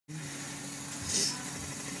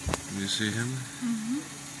You see him? Mm-hmm.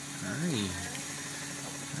 Hi.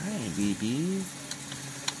 Hi, baby.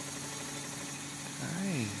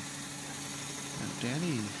 Hi.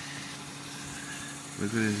 Daddy.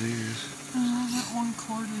 Look at his ears. That one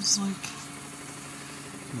cord is like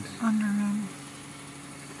under him.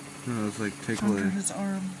 No, it's like Under tickling. his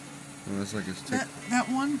arm. No, that's like his tick. That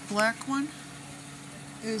one, black one,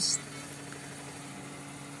 is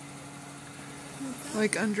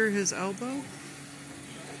like under his elbow.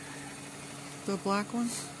 The black one.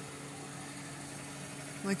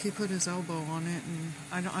 Like he put his elbow on it, and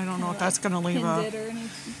I don't know if that's gonna leave a.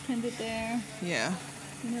 Pinned it there. Yeah.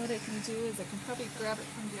 You know what I can do is I can probably grab it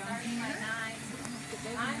from down here.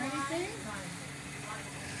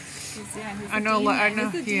 I know.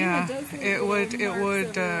 Yeah. It would.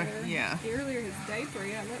 Yeah. Earlier his diaper.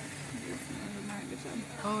 Yeah. Look. Good job.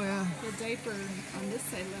 Oh yeah. The diaper on this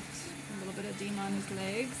side left a little bit of edema on his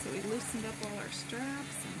legs, so we loosened up all our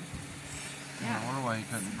straps. And, yeah. I wonder why he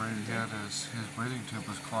couldn't breathe. He had his breathing tube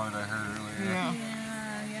was clogged. I heard earlier. Yeah.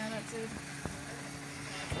 That's it.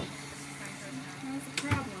 That's a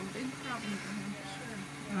problem. Big problem for him.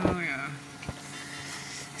 Sure. Oh yeah.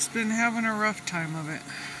 He's been having a rough time of it.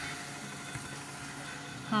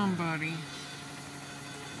 Buddy.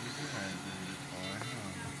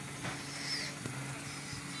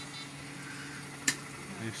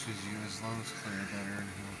 This is you. His lungs clear better,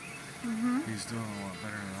 and he's doing a lot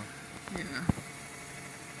better though. Yeah.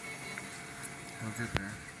 He'll get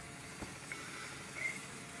there.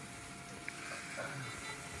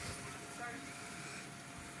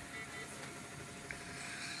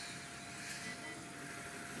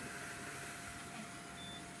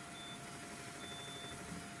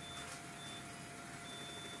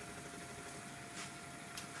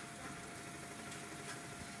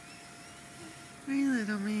 Hey,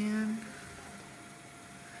 little man.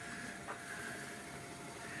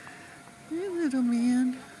 Hey, little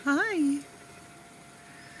man. Hi.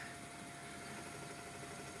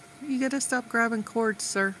 You gotta stop grabbing cords,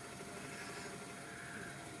 sir.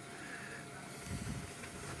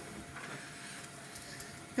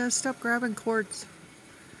 You gotta stop grabbing cords.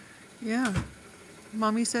 Yeah.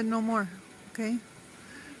 Mommy said no more. Okay?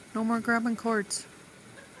 No more grabbing cords.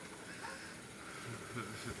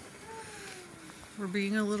 We're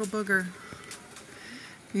being a little booger.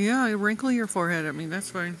 Yeah, wrinkle your forehead at me.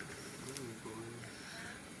 That's fine.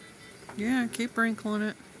 Yeah, keep wrinkling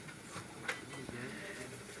it.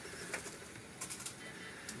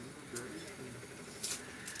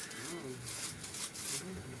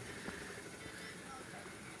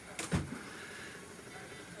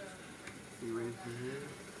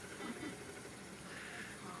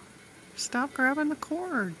 Stop grabbing the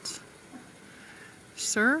cords,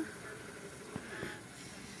 sir.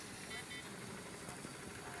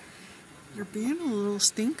 You're being a little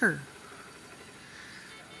stinker.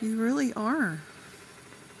 You really are.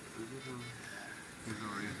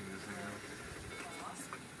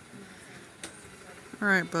 All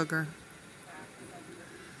right, booger.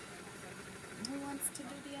 Who wants to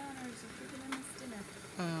do the honors of giving us dinner?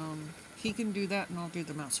 He can do that, and I'll do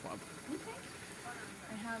the mouth swab. Okay.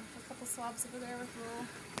 I have a couple swabs over there with little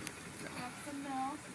drops of milk.